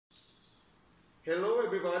Hello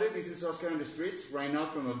everybody, this is Oscar on the streets right now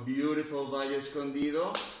from a beautiful Valle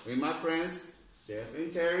Escondido with my friends Jeff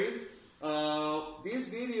and Terry. This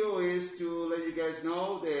video is to let you guys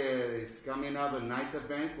know that it's coming up a nice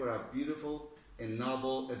event for a beautiful and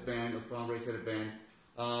novel event, a fundraiser event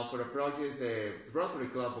for a project the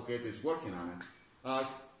Rotario de Boquete is working on it.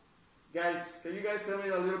 Guys, can you guys tell me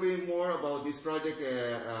a little bit more about this project,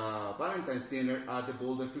 Valentine's Dinner at the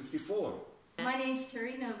Boulder 54? My name's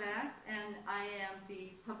Terry Novak, and I am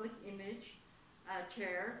the Public Image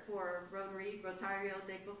Chair for Rotario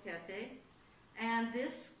de Boquete. And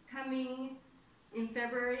this coming in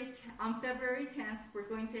on February 10th, we're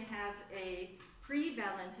going to have a Pre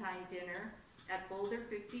Valentine Dinner at Boulder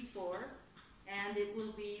 54, and it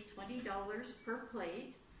will be $20 per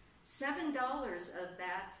plate. $7 of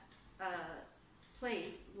that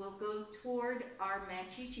plate will go toward our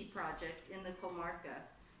Manchichi Project in the Comarca.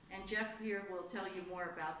 And Jeff here will tell you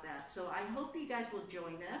more about that. So I hope you guys will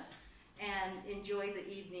join us and enjoy the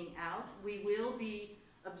evening out. We will be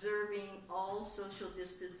observing all social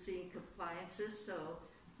distancing compliances, so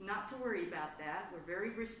not to worry about that. We're very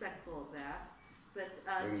respectful of that. But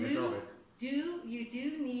you do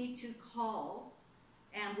need to call,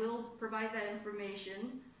 and we'll provide that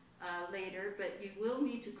information later, but you will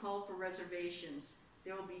need to call for reservations.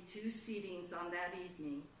 There will be 2 seatings on that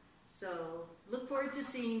evening. So look forward to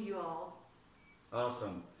seeing you all.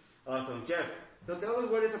 Awesome. Awesome. Jeff, so tell us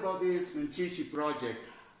what is about this Manchichi Project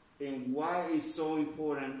and why it's so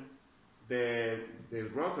important that the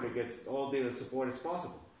Rotary gets all the support as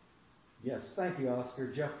possible. Yes, thank you, Oscar.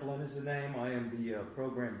 Jeff Flynn is the name. I am the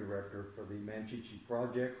program director for the Manchichi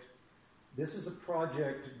Project. This is a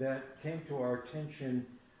project that came to our attention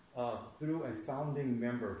through a founding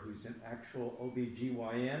member who's an actual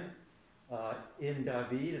OBGYN. In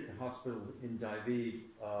David, at the hospital in David,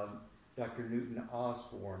 Dr. Newton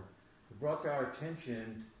Osborne, who brought to our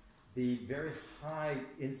attention the very high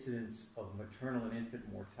incidence of maternal and infant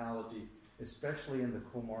mortality, especially in the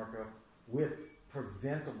Comarca, with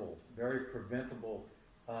very preventable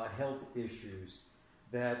health issues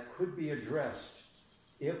that could be addressed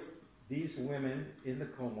if these women in the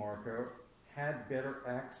Comarca had better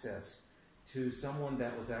access to someone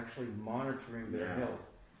that was actually monitoring their health.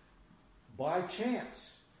 By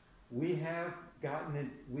chance, we have gotten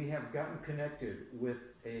connected with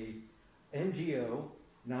a NGO,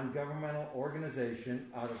 non-governmental organization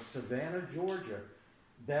out of Savannah, Georgia,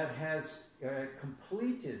 that has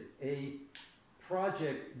completed a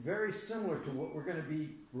project very similar to what we're going to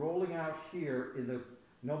be rolling out here in the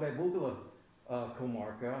Boulder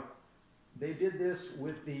Comarca. They did this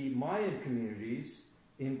with the Mayan communities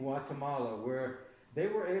in Guatemala, where they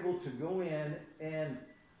were able to go in and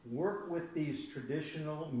work with these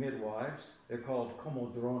traditional midwives, they're called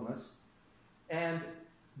comodronas, and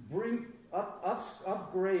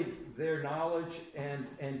upgrade their knowledge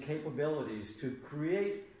and capabilities to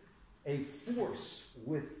create a force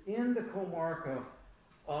within the Comarca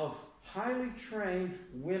of highly trained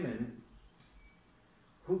women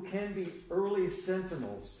who can be early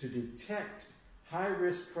sentinels to detect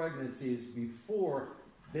high-risk pregnancies before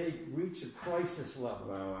they reach a crisis level.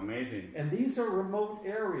 Wow, amazing. And these are remote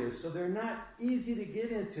areas, so they're not easy to get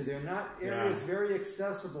into. They're not areas very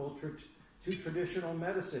accessible to traditional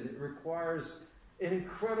medicine. It requires an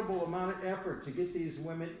incredible amount of effort to get these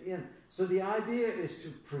women in. So the idea is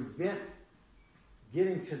to prevent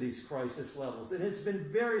getting to these crisis levels. And it's been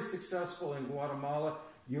very successful in Guatemala.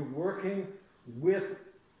 You're working with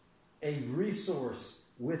a resource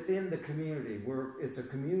within the community, where it's a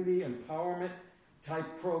community empowerment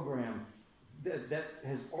type program that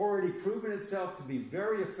has already proven itself to be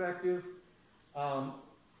very effective.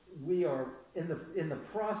 We are in the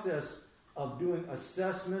process of doing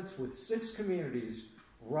assessments with 6 communities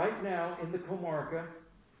right now in the Comarca.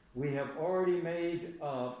 We have already made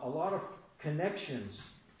a lot of connections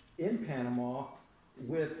in Panama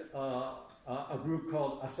with a group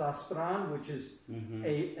called Asastran, which is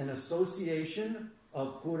an association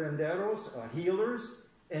of curanderos, healers,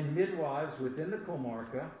 and midwives within the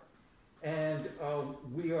Comarca, and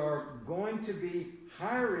we are going to be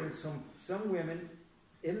hiring some women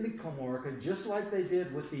in the Comarca, just like they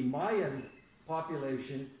did with the Mayan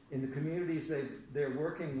population in the communities they're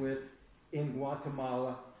working with in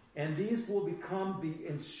Guatemala, and these will become the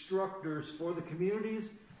instructors for the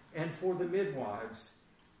communities and for the midwives.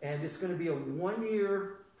 And it's going to be a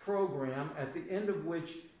 1-year program, at the end of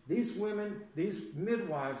which these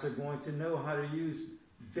midwives are going to know how to use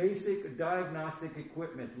basic diagnostic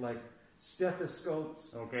equipment like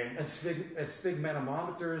stethoscopes,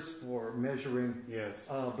 sphygmetometers for measuring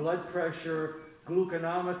blood pressure,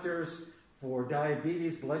 gluconometers for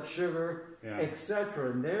diabetes, blood sugar,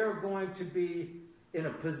 etc. And they're going to be in a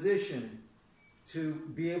position to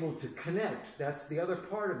be able to connect. That's the other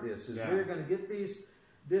part of this, is we're going to get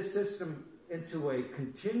this system into a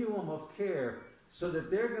continuum of care so that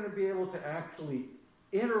they're going to be able to actually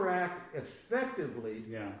interact effectively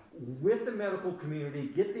with the medical community,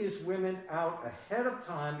 get these women out ahead of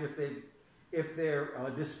time if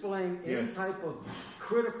they're displaying any type of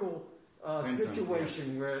critical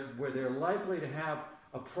situation where they're likely to have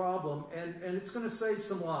a problem, and it's going to save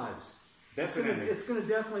some lives. Definitely. It's going to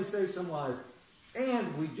definitely save some lives.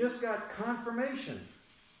 And we just got confirmation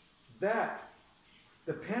that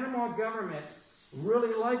the Panama government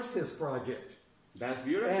really likes this project. That's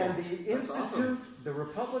beautiful. And the That's awesome. the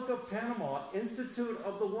Republic of Panama, Institute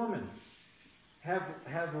of the Woman,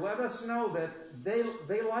 have let us know that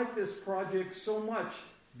they like this project so much,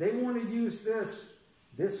 they want to use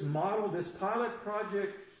this model, this pilot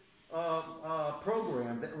project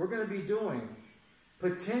program that we're going to be doing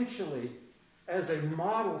potentially as a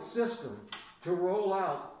model system to roll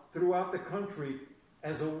out throughout the country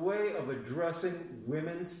as a way of addressing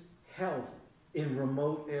women's health in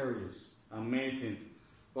remote areas. Amazing.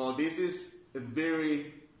 Well, this is a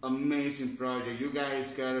very amazing project. You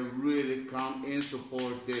guys gotta really come and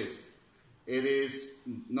support this. It is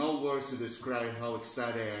no words to describe how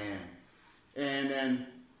excited I am. And then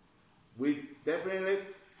we definitely,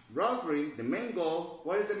 Roatry, the main goal,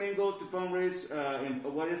 what is the main goal to fundraise, and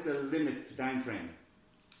what is the limit time frame?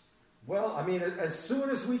 Well, I mean, as soon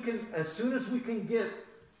as we can get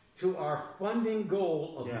to our funding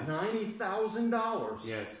goal of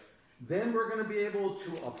 $90,000, then we're going to be able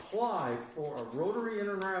to apply for a Rotary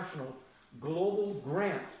International global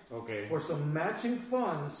grant for some matching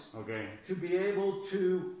funds to be able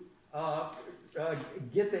to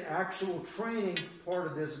get the actual training part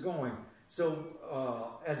of this going. So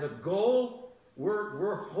as a goal,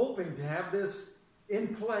 we're hoping to have this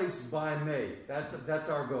in place by May. That's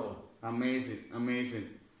our goal. Amazing, amazing.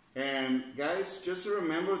 And guys, just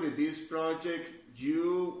remember that this project,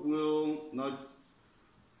 you will not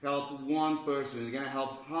help one person. You're going to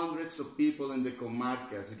help hundreds of people in the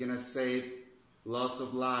comarcas. You're going to save lots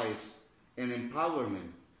of lives and empowerment.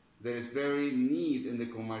 There is very need in the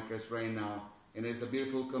comarcas right now. And it's a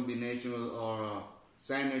beautiful combination or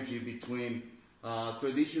synergy between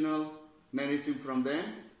traditional medicine from them,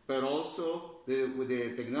 but also with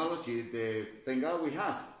the technology, thank God we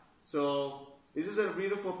have. So this is a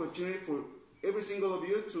beautiful opportunity for every single of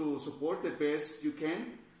you to support the best you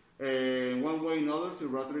can. One way or another,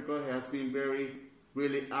 Roatry Club has been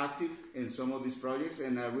really active in some of these projects,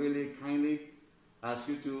 and I really kindly ask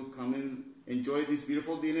you to come and enjoy this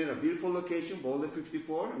beautiful dinner, a beautiful location, Boulder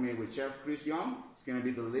 54. I mean, with Chef Chris Young. It's going to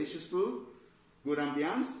be delicious food, good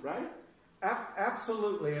ambiance, right?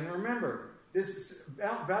 Absolutely, and remember,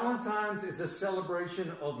 Valentine's is a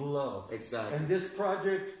celebration of love. Exactly. And this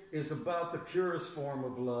project is about the purest form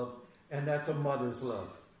of love, and that's a mother's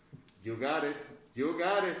love. You got it. You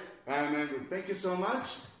got it. All right, man. Thank you so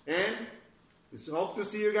much. And hope to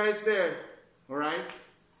see you guys there. All right?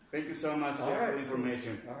 Thank you so much for the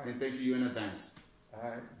information. And thank you in advance. All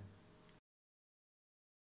right.